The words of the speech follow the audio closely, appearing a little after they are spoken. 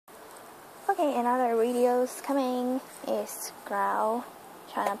Okay, another videos coming is growl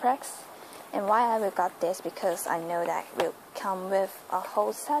China Prex. And why I will got this, because I know that it will come with a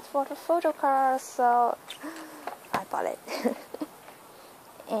whole set for the photo card, so I bought it.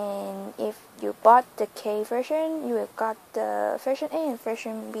 And if you bought the K version, you will got the version A and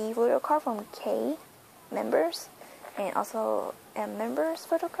version B photo card from K members, and also M members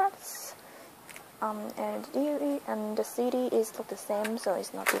photo cards. And the CD is look the same, so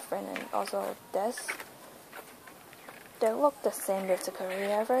it's not different. And also this, they look the same with the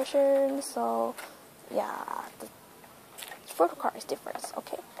Korea version, so yeah, the photo card is different.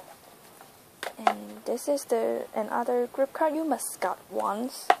 Okay. And this is the another group card you must got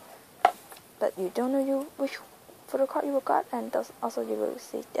once, but you don't know which photo card you will got, and also you will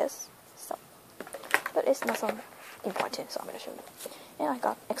see this. So, but it's not so important, so I'm gonna show you. And I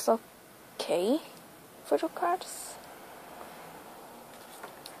got XOK photo cards.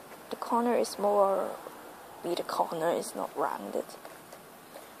 The corner is the corner is not rounded.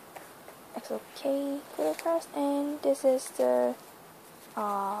 XOK photo cards, and this is the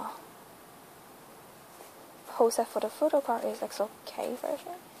whole set for the photo card is XOK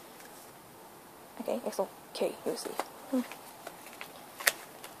version. Okay, XOK, you see.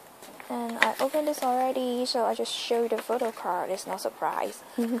 And I opened this already, so I just show the photo card. It's no surprise.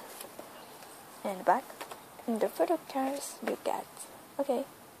 And back, and the photo cards you get. Okay,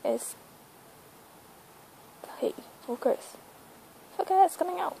 it's hey, focus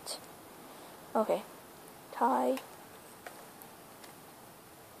coming out. Okay, Thai,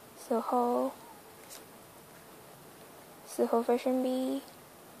 Soho version B,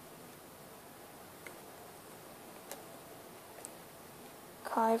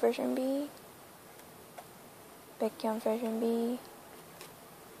 Kai version B, Baekhyun version B,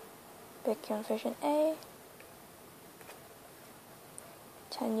 Baekhyun version A,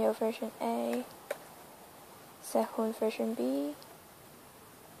 Chanyeol version A, Sehun version B,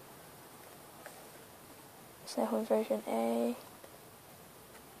 Sehun version A,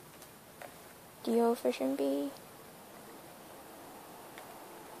 Dio version B,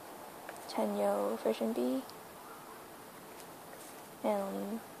 Chanyeol version B,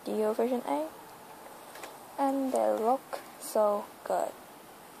 and Dio version A, and they look so good,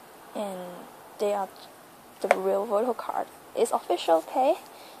 and they are the real photo card. It's official, okay?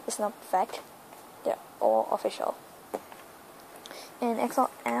 It's not fake. They're all official. And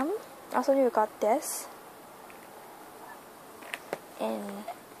XLM, also you got this, and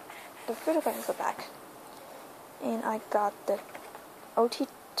the photo card is the back. And I got the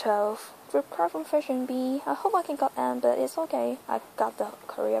OT12 group card from version B. I hope I can get M, but it's okay. I got the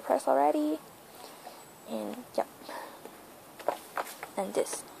Korea press already. And yep. And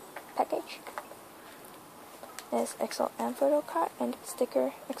this package is XLM photo card and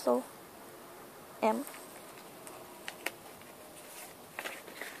sticker XLM.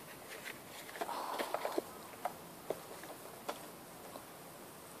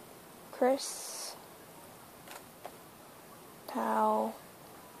 Chris, Tao,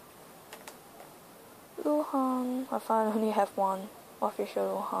 Luhan. I finally have one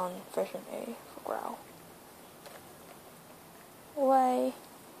official Luhan version A for growl. Wei,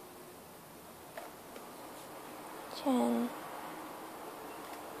 Chen,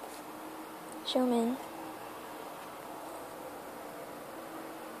 Xiumin,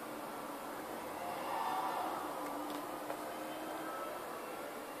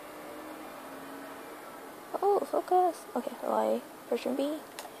 oh, focus. Okay, Wei version B,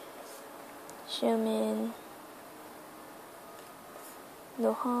 Xiumin,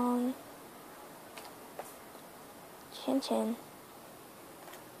 Luhan, Chen,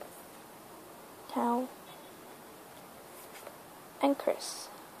 Tao, and Chris.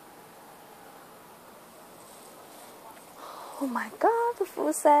 Oh my god, the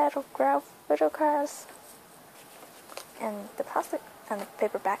full set of growl photo cards. And the plastic and the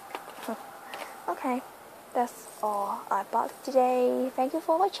paperback. Okay, that's all I bought today. Thank you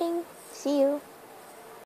for watching. See you.